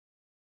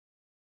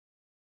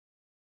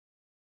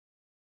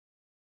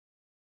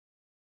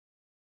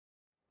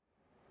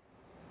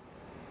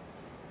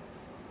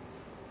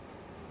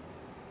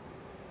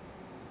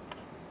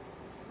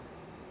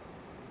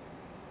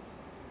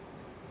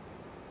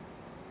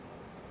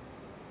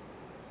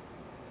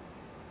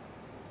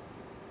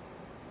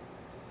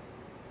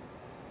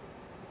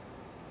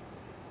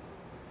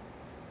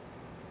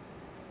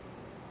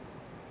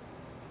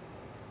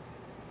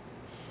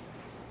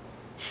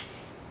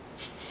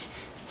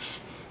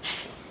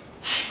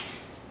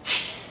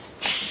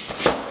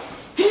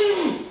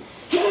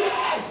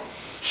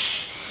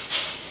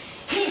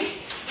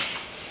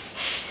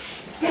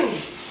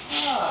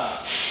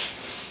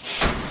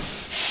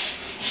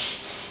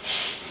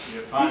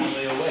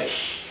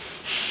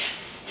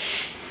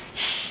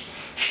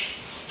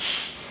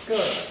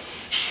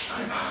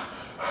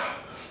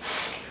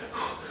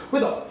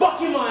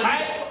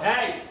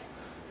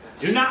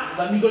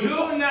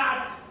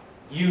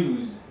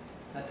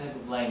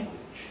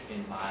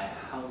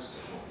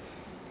household.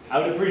 I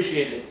would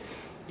appreciate it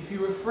if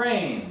you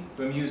refrain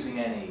from using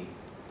any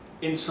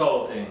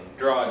insulting,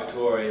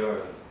 derogatory,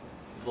 or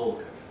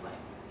vulgar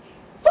language.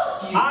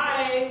 Fuck you!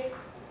 I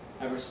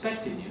have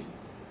respected you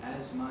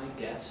as my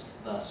guest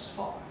thus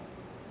far.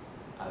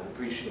 I would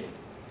appreciate it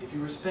if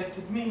you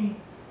respected me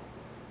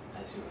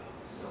as your host.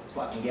 So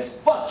fucking yes,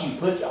 fuck you,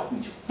 pussy. I'll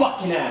beat your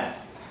fucking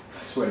ass. I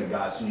swear to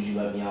God, as soon as you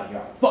let me out here,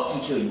 I'll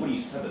fucking kill you. What are you,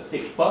 some type of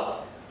sick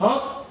fuck?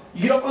 Huh?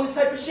 You get up on this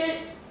type of shit?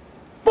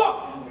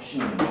 Fuck! I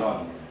shouldn't even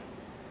jogging tonight.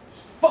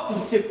 It's fucking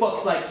sick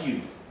fucks like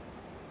you.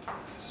 I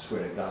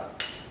swear to God.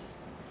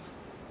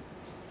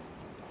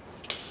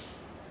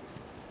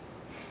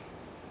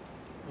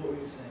 What were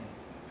you saying?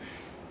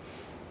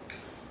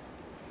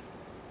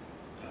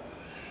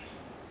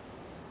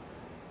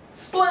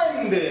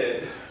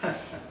 Splendid!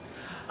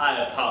 I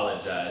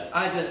apologize.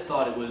 I just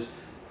thought it was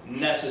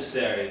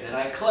necessary that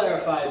I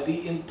clarified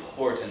the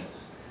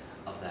importance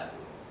of that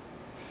rule.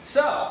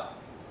 So,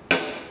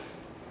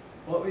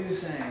 what were you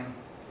saying?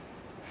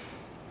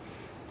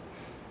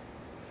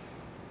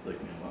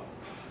 Look, man,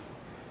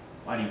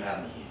 why do you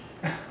have me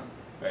here?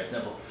 Very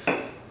simple.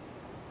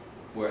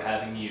 We're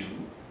having you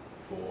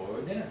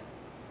for dinner.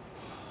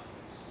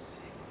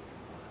 Sick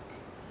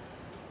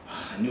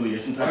fuck. I knew it. You're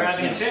some type We're of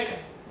having a camp. chicken.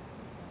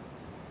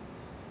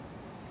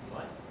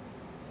 What?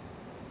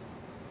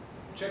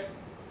 Chicken.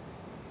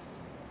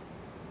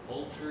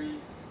 Poultry.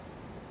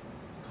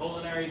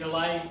 Culinary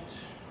delight.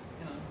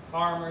 You know,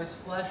 farmer's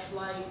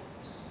fleshlight.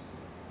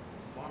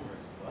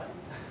 Farmer's what?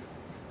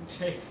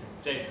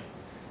 Jason,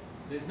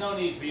 there's no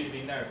need for you to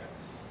be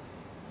nervous.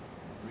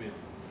 Really?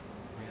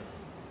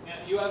 Really.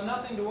 Yeah, you have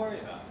nothing to worry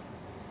about.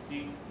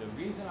 See, the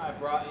reason I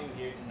brought you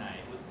here tonight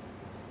was...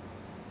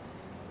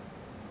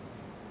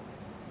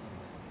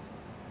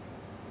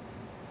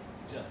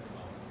 Just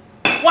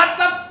a moment. What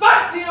the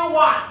fuck do you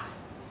want?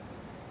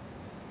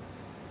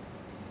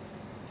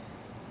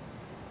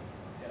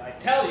 Did I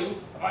tell you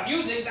about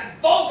using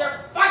that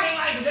vulgar fucking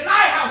language in my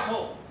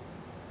household?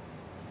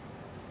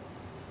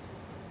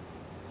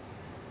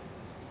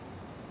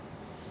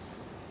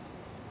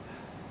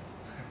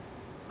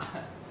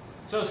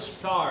 So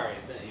sorry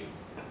that you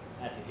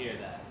had to hear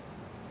that.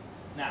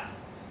 Now,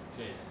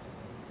 Jason,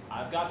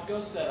 I've got to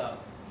go set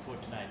up for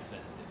tonight's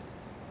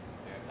festivities.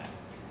 Be right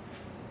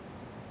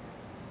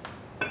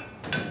back.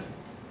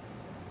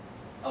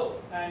 Oh,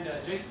 and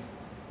Jason.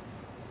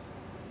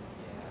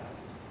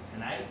 Yeah,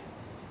 tonight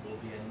will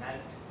be a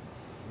night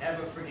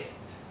never forget.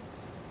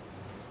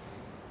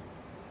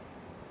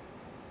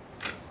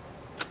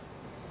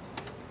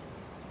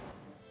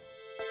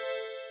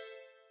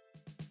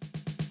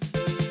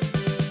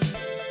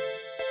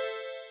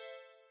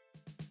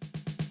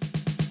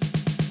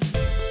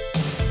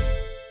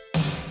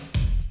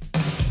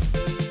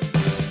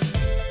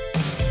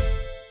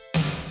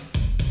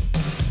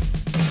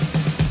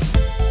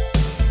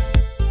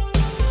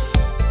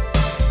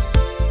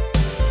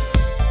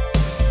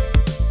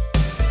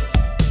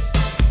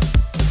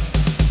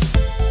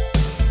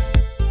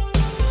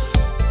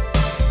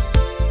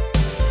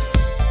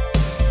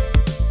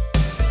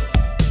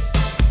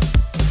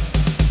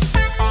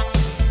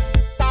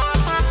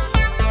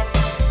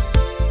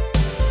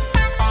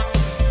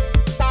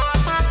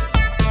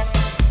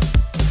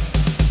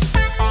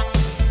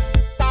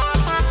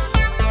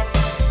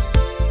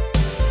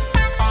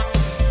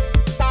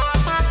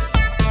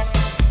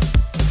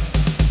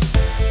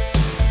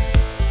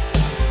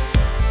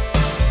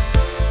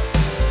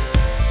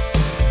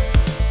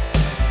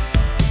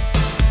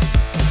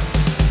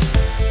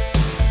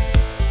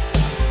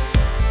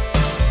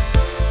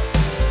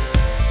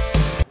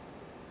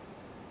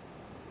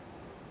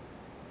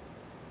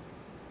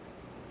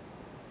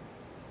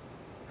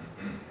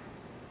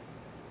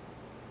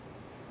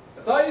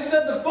 I thought you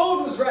said the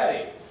food was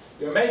ready.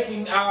 You're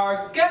making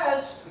our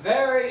guest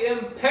very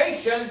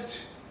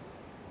impatient.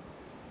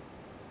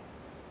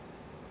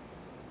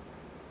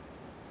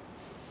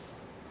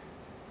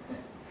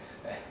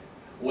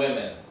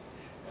 Women,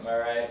 am I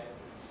right?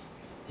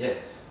 Yeah,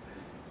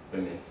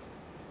 women.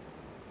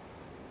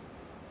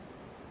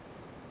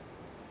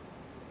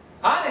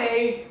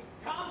 Honey!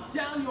 Calm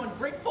down, you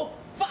ungrateful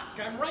fuck!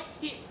 I'm right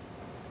here!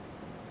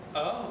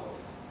 Oh.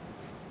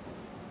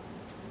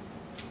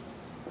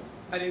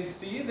 I didn't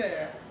see you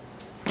there.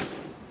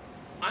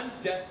 I'm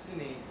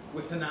Destiny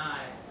with an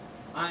I.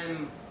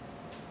 I'm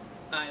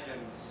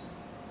Ivans.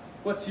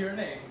 What's your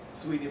name,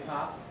 sweetie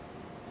pop?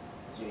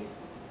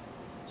 Jason.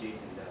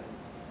 Jason Dunn.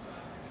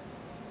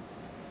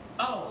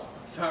 Oh,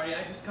 sorry,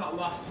 I just got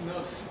lost in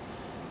those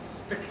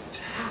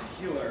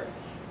spectacular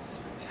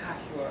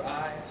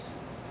eyes.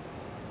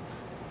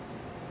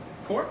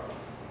 Court?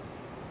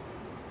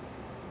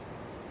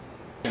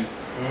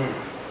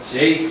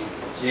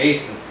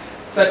 Jason.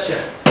 Such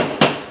a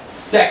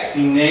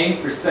sexy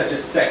name for such a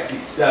sexy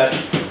stud.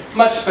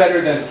 Much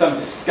better than some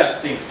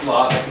disgusting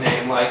Slavic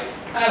name like,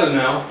 I don't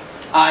know,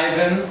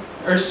 Ivan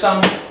or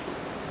some...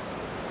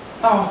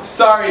 Oh,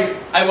 sorry,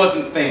 I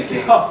wasn't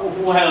thinking. Oh,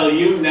 well,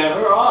 you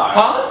never are.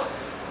 Huh?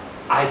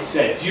 I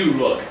said you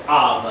look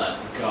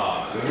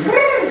avant-garde.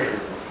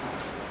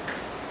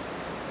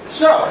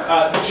 So,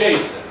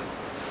 Jason,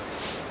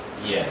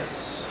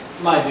 Yes.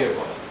 my dear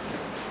boy,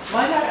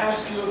 might I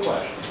ask you a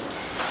question?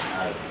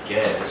 I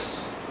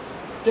guess.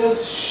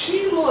 Does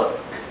she look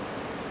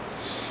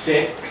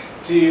sick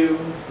to you?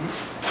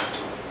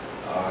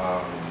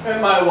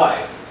 And my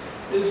wife,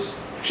 does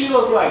she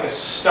look like a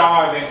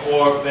starving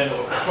orphan,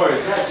 or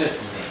is that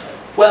just me?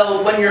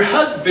 Well, when your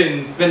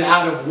husband's been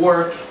out of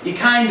work, you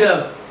kind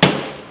of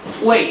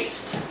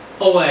waste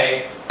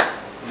away.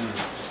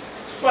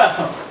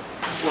 Well,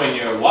 when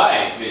your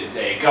wife is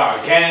a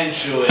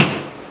gargantuan,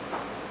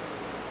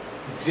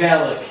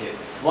 delicate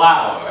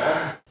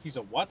flower. He's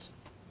a what?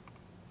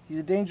 He's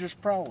a dangerous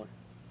prowler.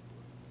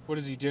 What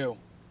does he do?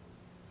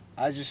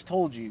 I just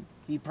told you,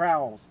 he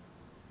prowls.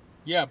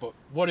 Yeah, but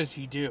what does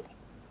he do?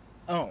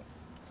 Oh.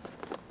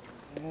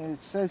 It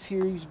says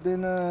here he's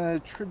been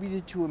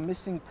attributed to a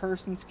missing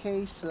persons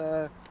case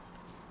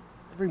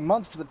every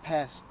month for the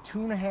past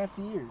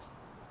 2.5 years.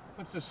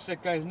 What's this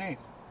sick guy's name?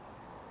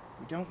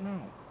 We don't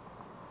know.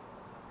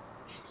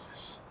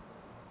 Jesus.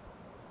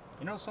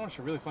 You know, someone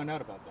should really find out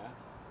about that.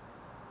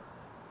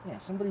 Yeah,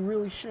 somebody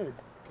really should.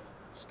 God,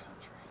 this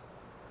country.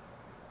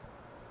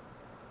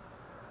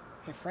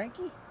 Hey,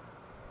 Frankie?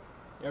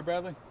 Yeah,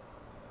 Bradley?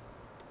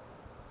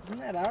 Isn't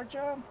that our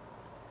job?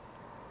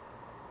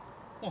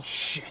 Oh,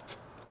 shit.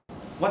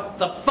 What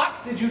the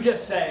fuck did you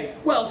just say?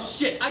 Well,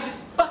 shit, I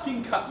just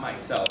fucking cut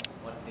myself.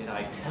 What did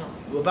I tell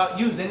you about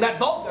using that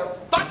vulgar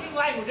fucking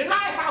language in my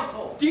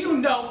household? Do you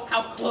know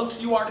how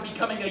close you are to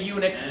becoming a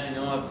eunuch? And I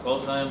know how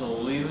close I am to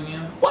leaving you.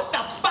 What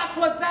the fuck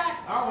was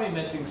that? Aren't we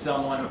missing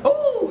someone?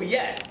 Oh,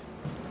 yes.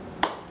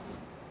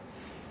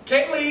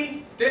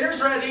 Kaylee,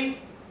 dinner's ready.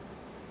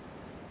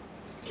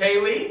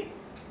 Kaylee?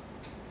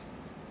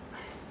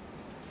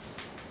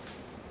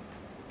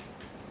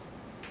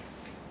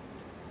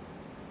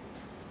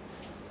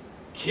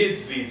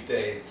 Kids these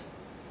days.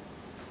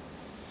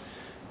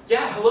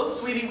 Yeah, hello,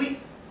 sweetie.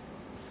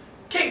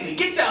 Kaylee,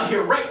 get down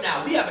here right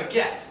now. We have a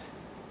guest.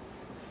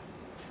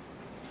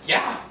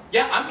 Yeah,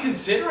 I'm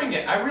considering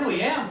it. I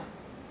really am.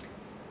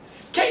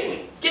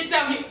 Kaylee, get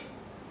down here.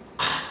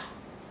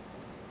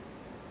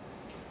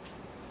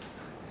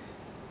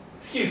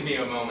 Excuse me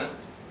a moment.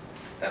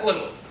 That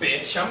little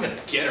bitch, I'm gonna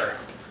get her.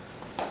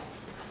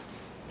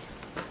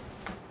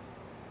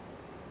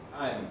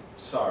 I'm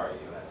sorry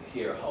you had to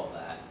hear all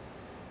that.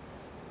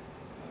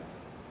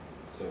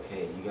 It's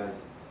okay. You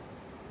guys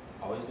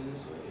always been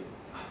this way?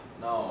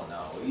 No,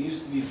 we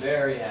used to be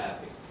very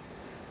happy.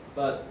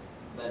 But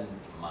then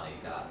money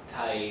got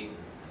tight,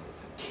 and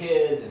with the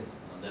kid, and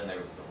then there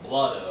was the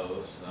blood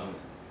oath, so...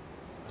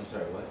 I'm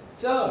sorry, what?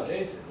 So,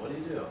 Jason, what do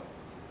you do?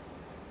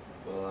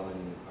 Well, I'm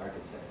an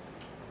architect.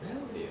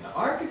 Really? An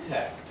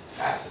architect?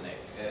 Fascinating.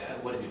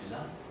 What have you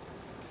designed?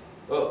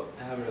 Well,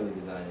 I haven't really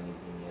designed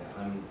anything yet.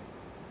 I'm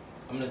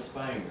an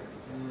aspiring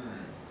architect.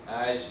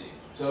 I see.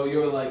 So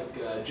you're like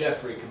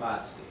Jeffrey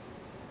Kamatsky.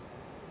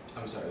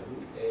 I'm sorry, who?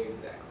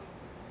 Exactly.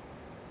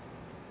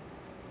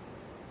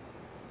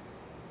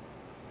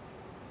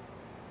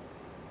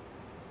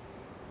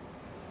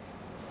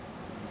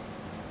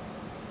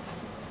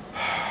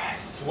 I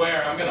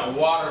swear I'm gonna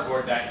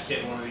waterboard that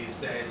kid one of these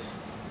days.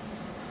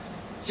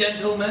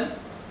 Gentlemen,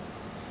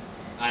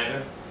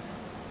 Ivan.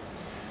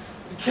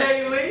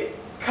 Kaylee,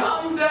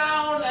 come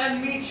down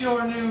and meet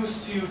your new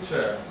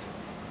suitor.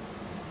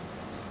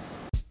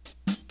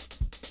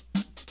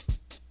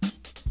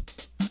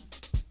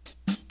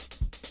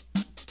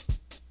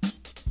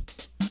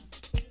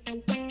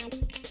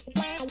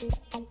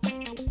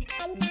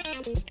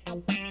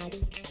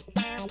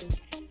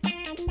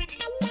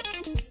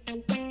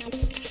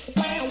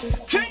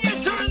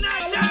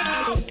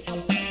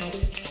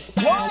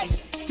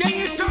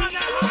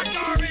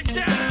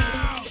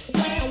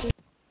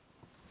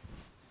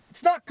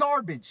 It's not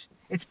garbage.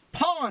 It's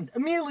Pond,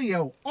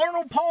 Emilio,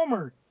 Arnold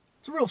Palmer.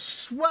 It's a real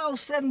swell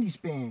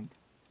 70s band.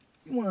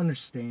 You won't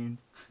understand.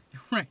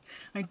 Right,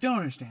 I don't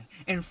understand.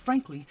 And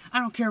frankly, I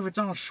don't care if it's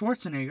Arnold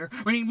Schwarzenegger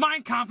reading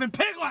Mein Kampf in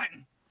Pig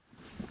Latin.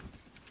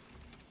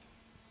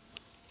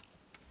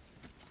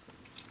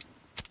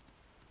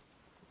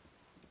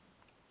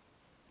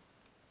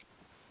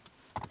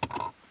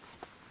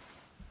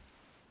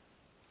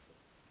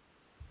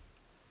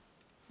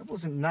 That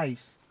wasn't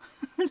nice.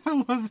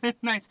 That wasn't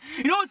nice.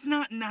 You know what's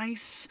not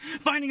nice?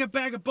 Finding a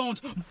bag of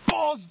bones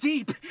balls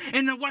deep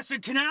in the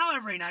Western Canal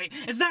every night.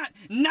 It's not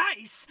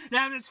nice to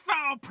have this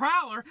foul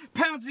prowler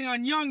pouncing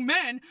on young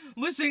men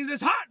listening to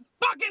this hot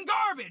fucking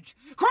garbage.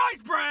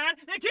 Christ, Brad,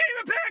 they can't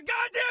even pay a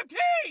goddamn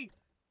key!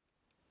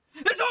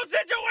 This whole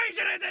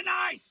situation isn't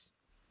nice!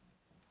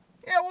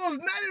 Yeah, well,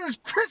 it was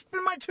crisp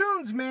in my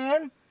tunes,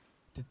 man.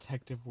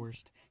 Detective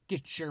Worst,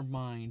 get your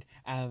mind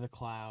out of the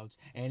clouds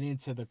and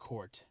into the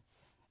court.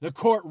 The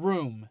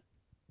courtroom.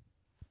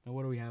 Now,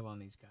 what do we have on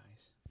these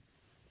guys?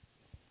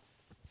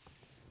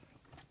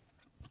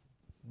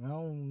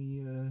 Well,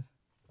 we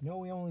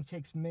know he only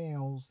takes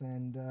males,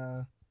 and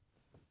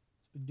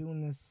he's been doing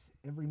this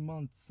every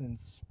month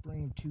since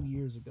spring of 2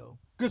 years ago.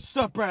 Good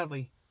stuff,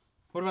 Bradley.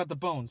 What about the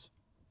bones?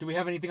 Do we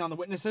have anything on the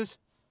witnesses?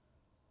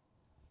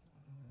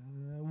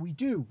 We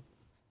do.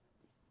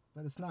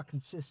 but it's not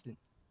consistent.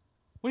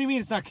 What do you mean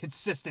it's not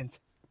consistent?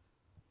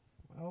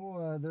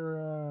 Well, there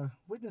are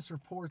witness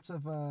reports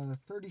of a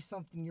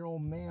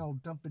 30-something-year-old male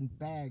dumping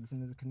bags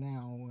into the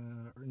canal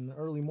in the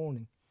early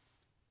morning.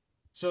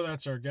 So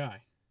that's our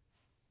guy.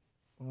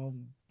 Well,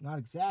 not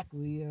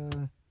exactly.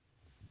 There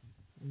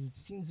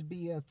seems to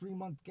be a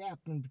 3-month gap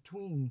in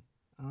between.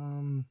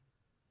 The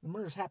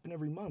murders happen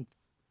every month.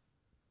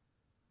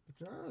 But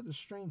there are other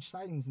strange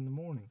sightings in the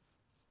morning.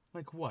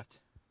 Like what?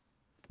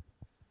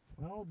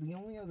 Well, the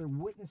only other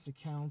witness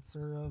accounts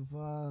are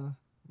of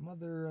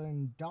mother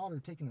and daughter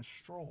taking a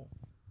stroll.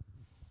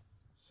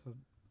 So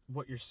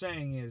what you're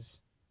saying is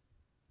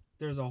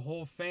there's a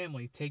whole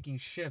family taking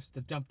shifts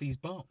to dump these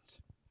bones.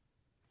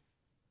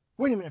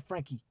 Wait a minute,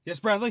 Frankie. Yes,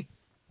 Bradley?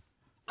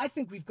 I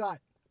think we've got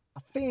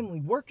a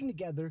family working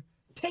together,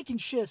 taking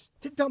shifts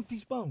to dump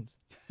these bones.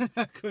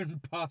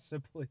 Couldn't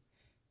possibly.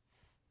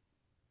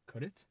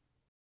 Could it?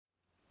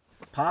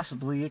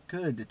 Possibly it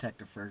could,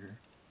 Detective Ferger.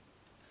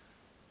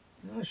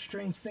 Another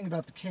strange thing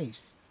about the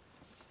case.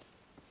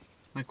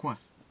 Like what?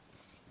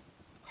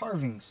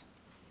 Carvings.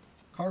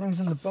 Carvings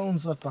in the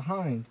bones left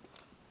behind.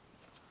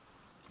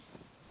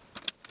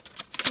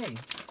 Hey,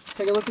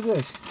 take a look at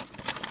this.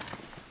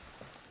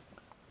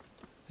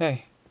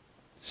 Hey,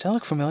 does that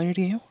look familiar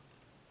to you?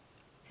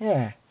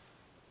 Yeah.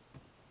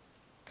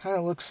 Kind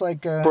of looks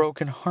like a...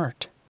 Broken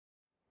heart.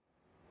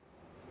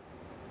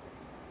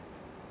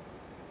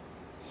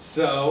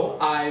 So,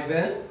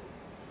 Ivan,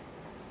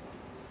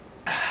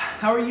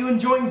 how are you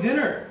enjoying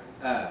dinner?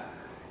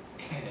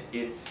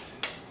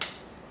 It's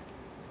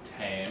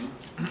tame.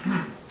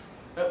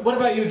 What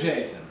about you,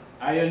 Jason?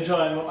 Are you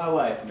enjoying what my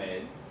wife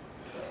made?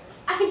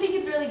 I think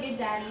it's really good,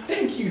 Daddy.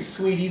 Thank you,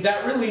 sweetie.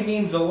 That really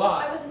means a I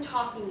lot. wasn't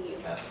talking to you.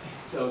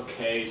 It's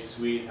okay,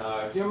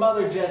 sweetheart. Your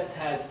mother just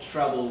has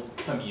trouble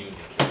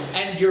communicating.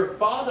 And your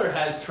father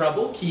has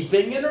trouble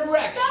keeping an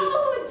erection.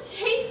 So,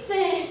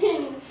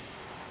 Jason!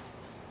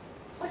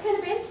 What kind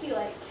of bands do you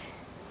like?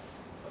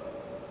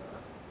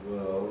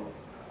 Well,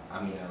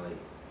 I mean, I like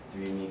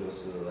Three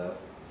Amigos to the Left,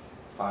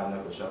 Five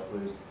Knuckle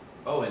Shufflers.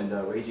 Oh, and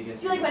Rage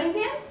Against Do you like wedding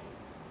bands?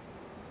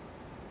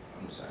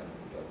 I'm sorry, I don't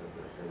think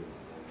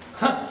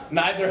I've ever heard of them.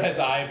 Neither has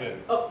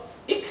Ivan. Oh,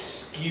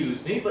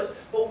 excuse me, but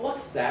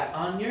what's that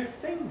on your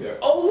finger?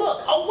 Oh,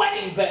 look, a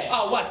wedding band!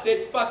 Oh, what,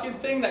 this fucking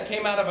thing that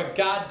came out of a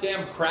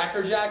goddamn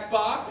Cracker Jack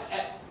box?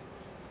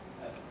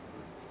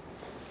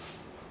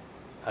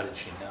 How did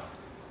she know?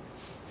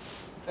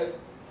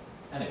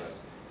 Anyways,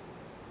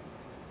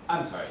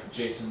 I'm sorry,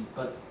 Jason,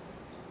 but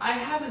I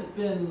haven't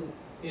been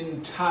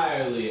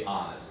entirely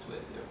honest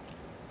with you.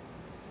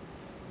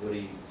 What are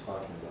you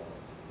talking about?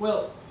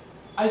 Well,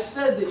 I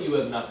said that you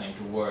have nothing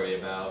to worry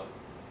about,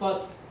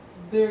 but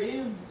there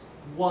is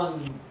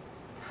one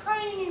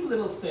tiny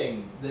little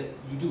thing that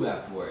you do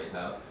have to worry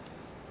about.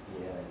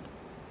 Yeah,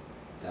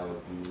 that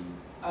would be...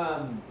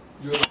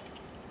 Your...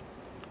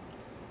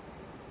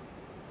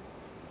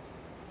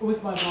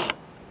 With my mom.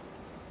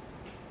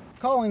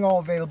 Calling all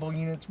available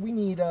units. We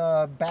need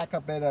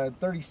backup at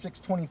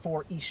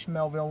 3624 East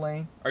Melville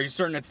Lane. Are you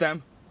certain it's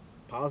them?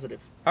 Positive.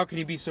 How can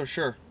you be so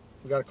sure?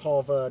 We got a call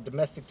of a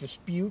domestic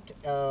dispute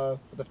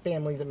with a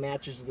family that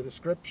matches the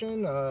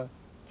description.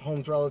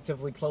 Home's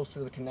relatively close to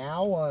the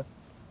canal.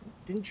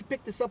 Didn't you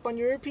pick this up on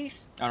your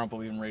earpiece? I don't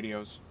believe in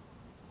radios.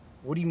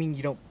 What do you mean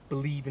you don't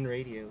believe in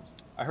radios?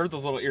 I heard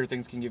those little ear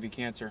things can give you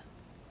cancer.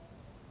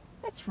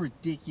 That's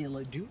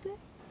ridiculous. Do they?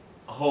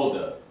 Hold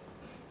up.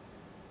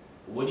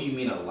 What do you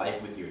mean a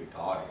life with your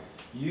daughter?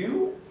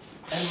 You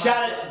and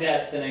Shut it,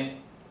 Destiny.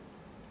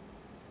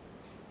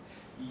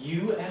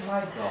 You and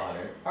my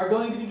daughter are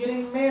going to be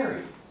getting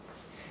married.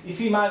 You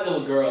see, my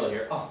little girl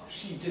here, oh,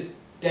 she just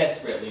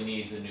desperately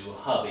needs a new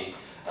hubby.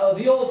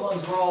 The old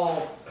ones were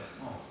all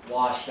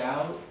washed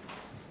out.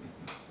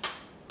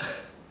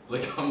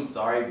 Look, I'm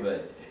sorry,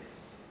 but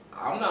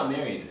I'm not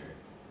marrying her.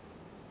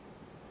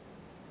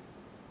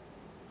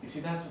 You see,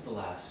 that's what the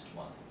last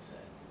one had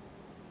said.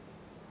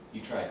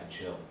 You tried to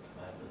jilt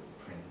my little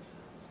princess.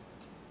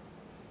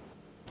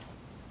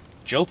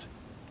 Jilt?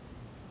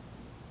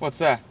 What's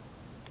that?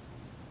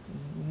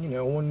 You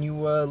know, when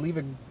you leave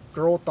a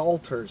girl at the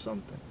altar or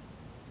something.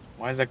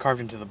 Why is that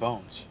carved into the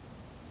bones?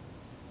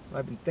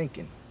 I've been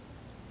thinking.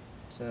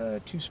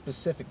 It's too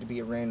specific to be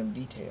a random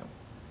detail.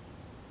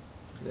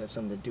 Could have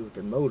something to do with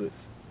their motive.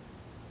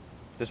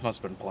 This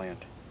must have been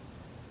planned.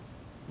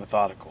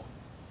 Methodical.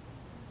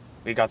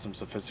 We got some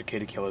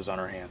sophisticated killers on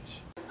our hands.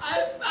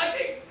 I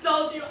fucking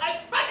told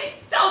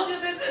you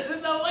this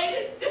isn't the way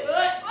to do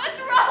it! What's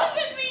wrong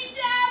with me,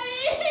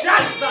 Daddy?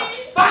 Shut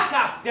the fuck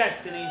up,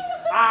 Destiny!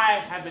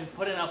 I have been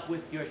putting up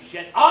with your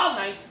shit all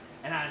night,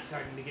 and I'm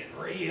starting to get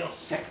real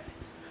sick of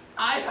it.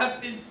 I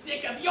have been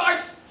sick of your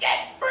shit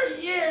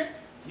for years!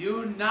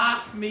 You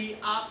knock me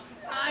up,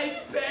 I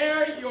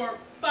bear your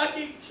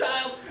fucking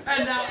child,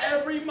 and now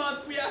every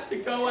month we have to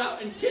go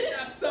out and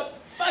kidnap some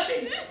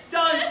fucking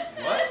dunce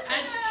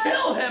and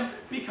kill him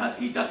because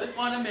he doesn't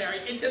want to marry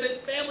into this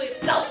family of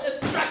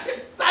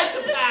self-destructive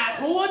psychopaths.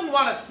 Who wouldn't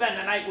want to spend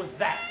a night with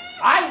that?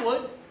 I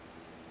would.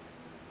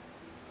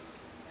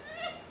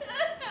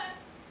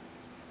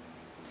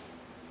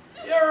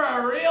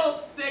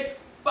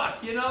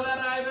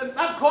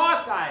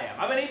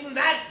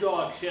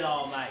 dog shit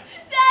all night.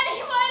 Daddy,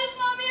 why does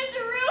Mommy have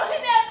to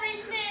ruin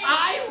everything?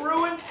 I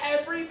ruined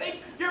everything?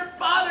 Your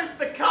father's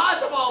the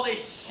cause of all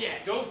this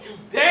shit. Don't you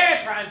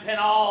dare try and pin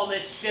all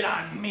this shit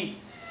on me.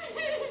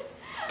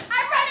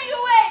 I'm running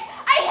away.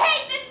 I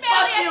hate this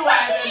family. Fuck you, I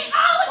fucking Ivan. hate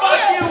all of Fuck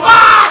you. you.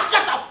 Ah!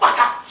 Shut the fuck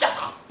up. Shut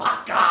the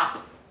fuck up.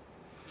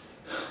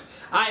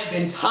 I have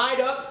been tied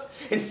up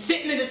and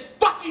sitting in this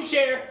fucking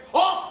chair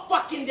all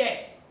fucking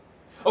day.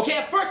 Okay,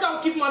 at first I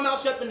was keeping my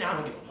mouth shut, but now I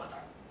don't give a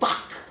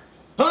motherfuck.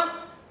 Huh?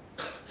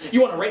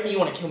 You wanna rape me, you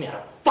wanna kill me, I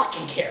don't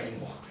fucking care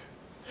anymore.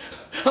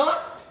 Huh?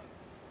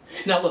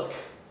 Now look,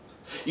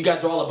 you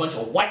guys are all a bunch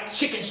of white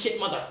chicken shit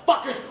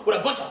motherfuckers with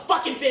a bunch of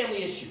fucking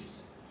family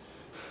issues.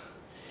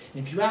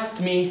 And if you ask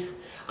me,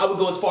 I would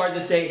go as far as to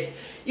say,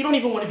 you don't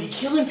even want to be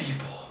killing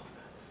people.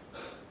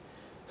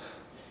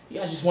 You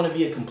guys just want to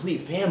be a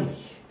complete family.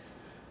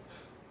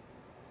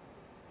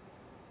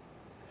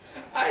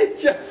 I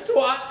just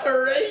want a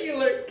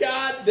regular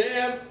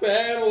goddamn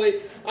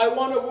family. I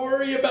want to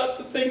worry about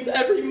the things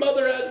every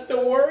mother has to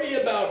worry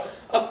about.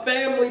 A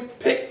family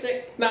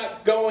picnic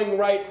not going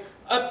right.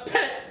 A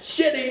pet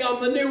shitting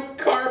on the new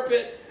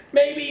carpet.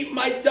 Maybe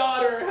my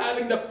daughter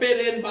having to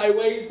fit in by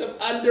ways of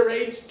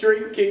underage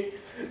drinking.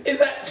 Is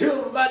that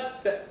too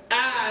much to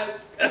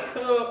ask?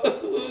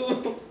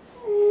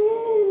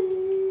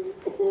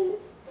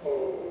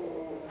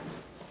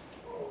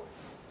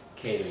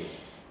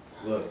 Kaylee,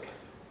 look.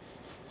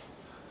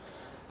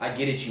 I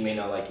get it, you may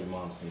not like your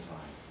mom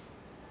sometimes.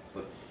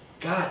 But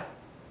god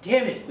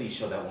damn it, please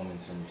show that woman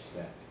some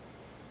respect.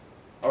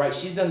 Alright,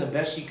 she's done the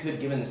best she could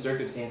given the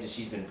circumstances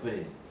she's been put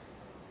in.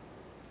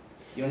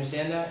 You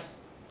understand that?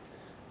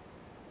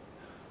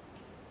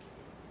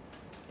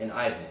 And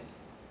Ivan,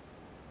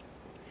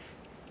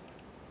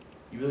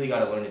 you really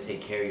gotta learn to take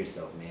care of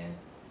yourself, man.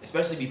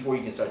 Especially before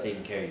you can start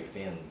taking care of your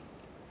family.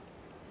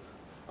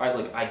 Alright,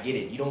 look, I get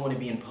it. You don't want to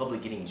be in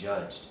public getting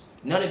judged.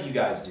 None of you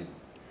guys do.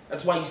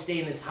 That's why you stay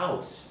in this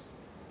house.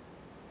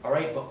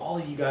 Alright, but all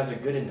of you guys are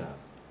good enough.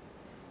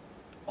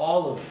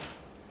 All of you.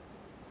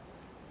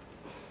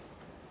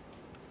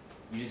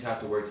 You just have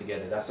to work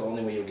together. That's the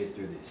only way you'll get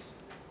through this.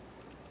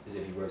 Is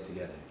if you work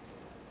together.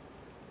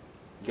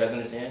 You guys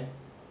understand?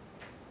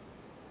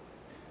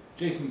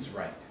 Jason's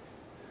right.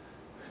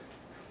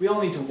 We all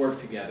need to work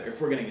together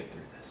if we're gonna get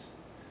through this.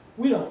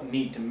 We don't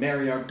need to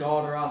marry our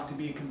daughter off to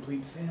be a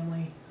complete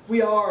family.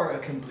 We are a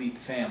complete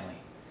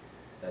family.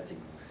 That's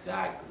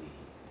exactly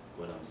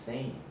what I'm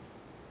saying.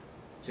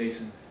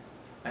 Jason,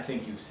 I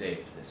think you've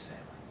saved this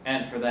family.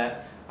 And for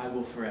that, I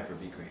will forever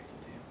be grateful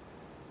to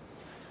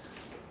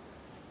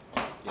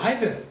you.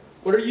 Ivan,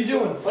 what are you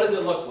doing? What does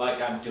it look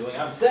like I'm doing?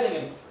 I'm setting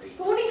him free.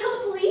 But won't he tell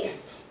the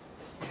police?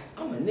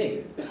 I'm a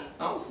nigga.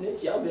 I don't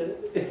snitch, y'all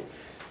good.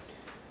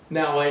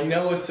 Now, I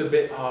know it's a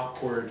bit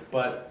awkward,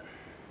 but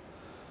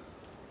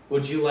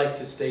would you like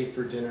to stay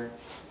for dinner?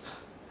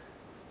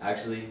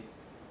 Actually,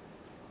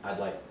 I'd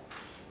like.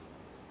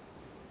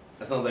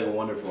 That sounds like a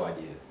wonderful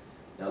idea.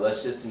 Now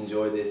let's just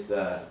enjoy this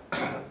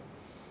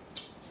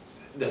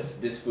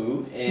this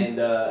food and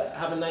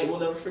have a night we'll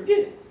never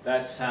forget.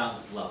 That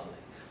sounds lovely.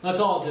 Let's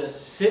all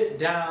just sit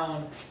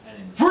down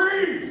and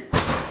Freeze!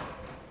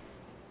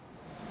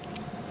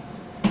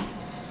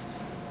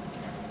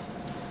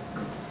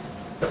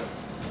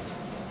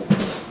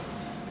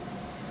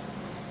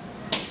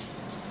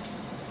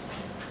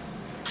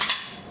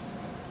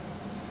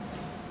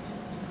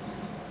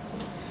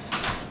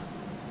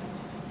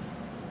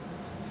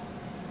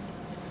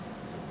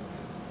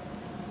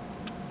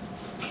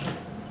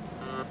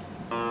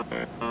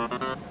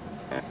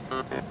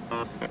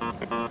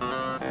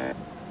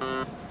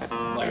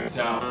 lights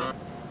out.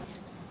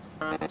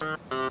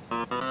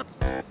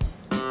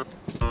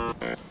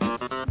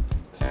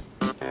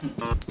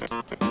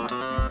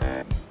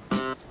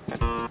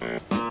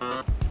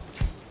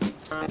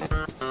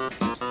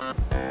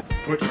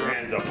 Put your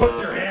hands up. Put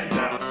your hands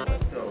up.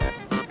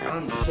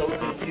 I'm so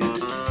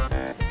confused.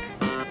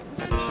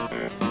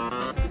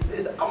 This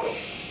is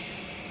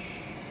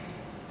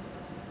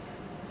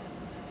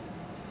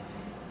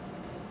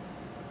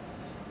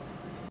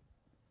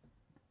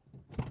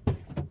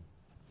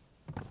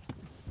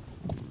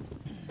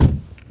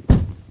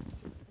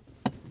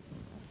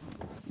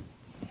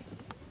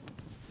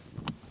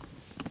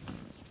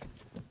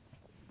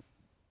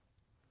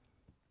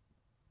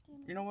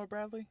You know what,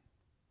 Bradley?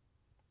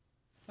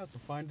 That's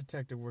some fine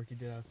detective work you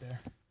did out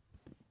there.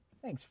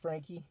 Thanks,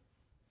 Frankie.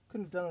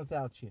 Couldn't have done it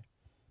without you.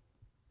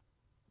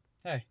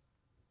 Hey,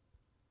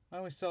 why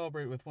don't we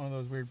celebrate with one of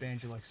those weird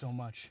bands you like so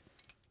much?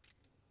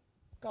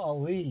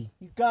 Golly,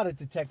 you got it,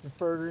 Detective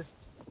Furter.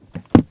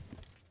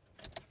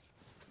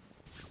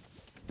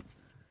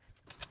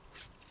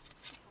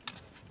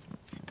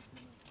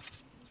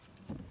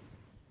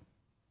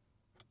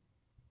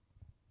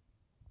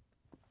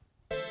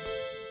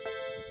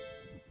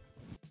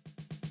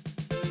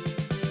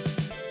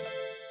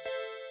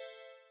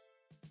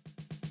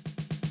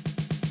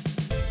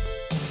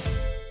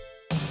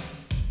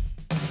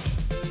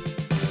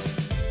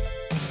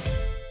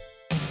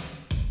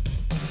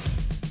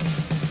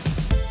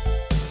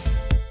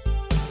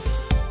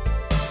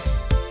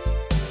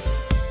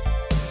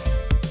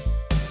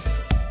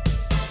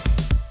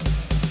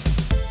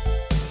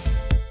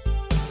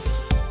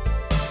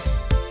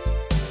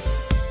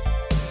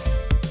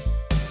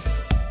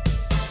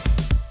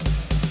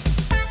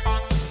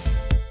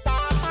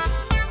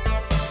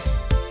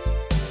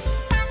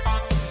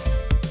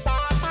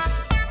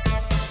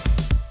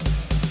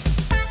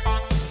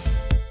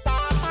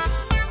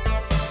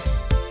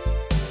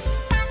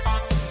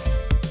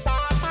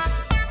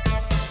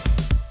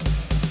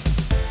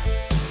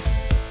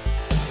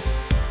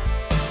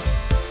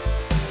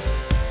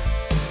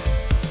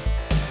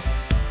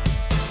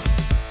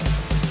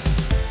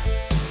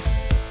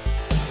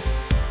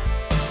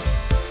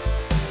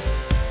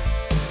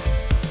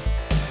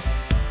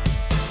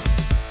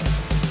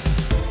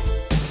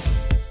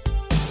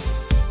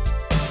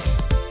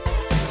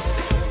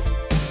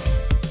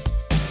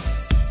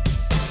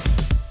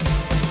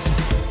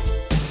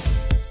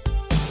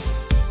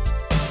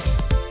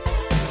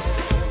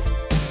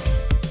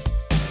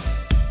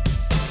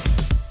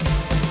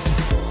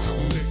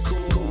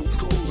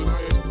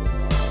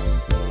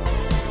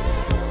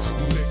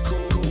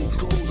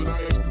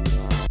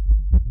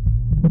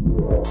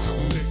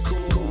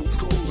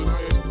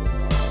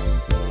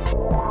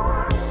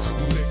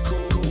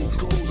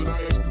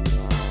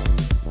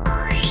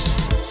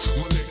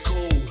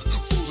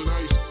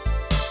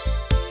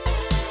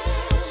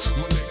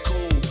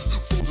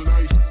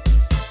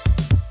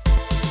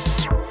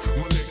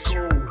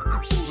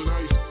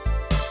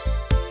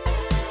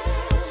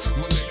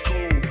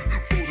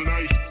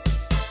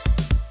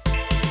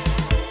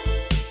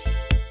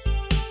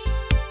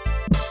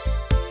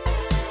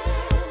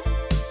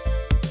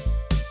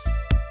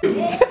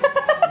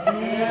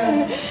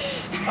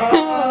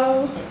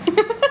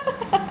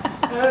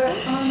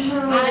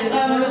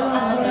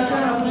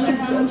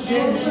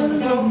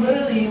 Don't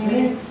believe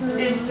me.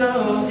 It's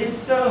so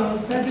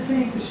sad to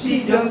think that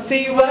she don't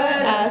see what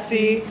I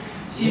see.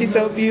 She's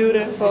so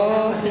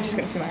beautiful. You're just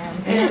gonna see my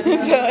arm.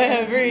 So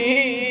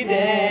every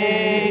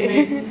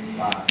day.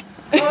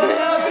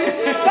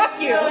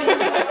 Fuck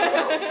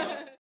you.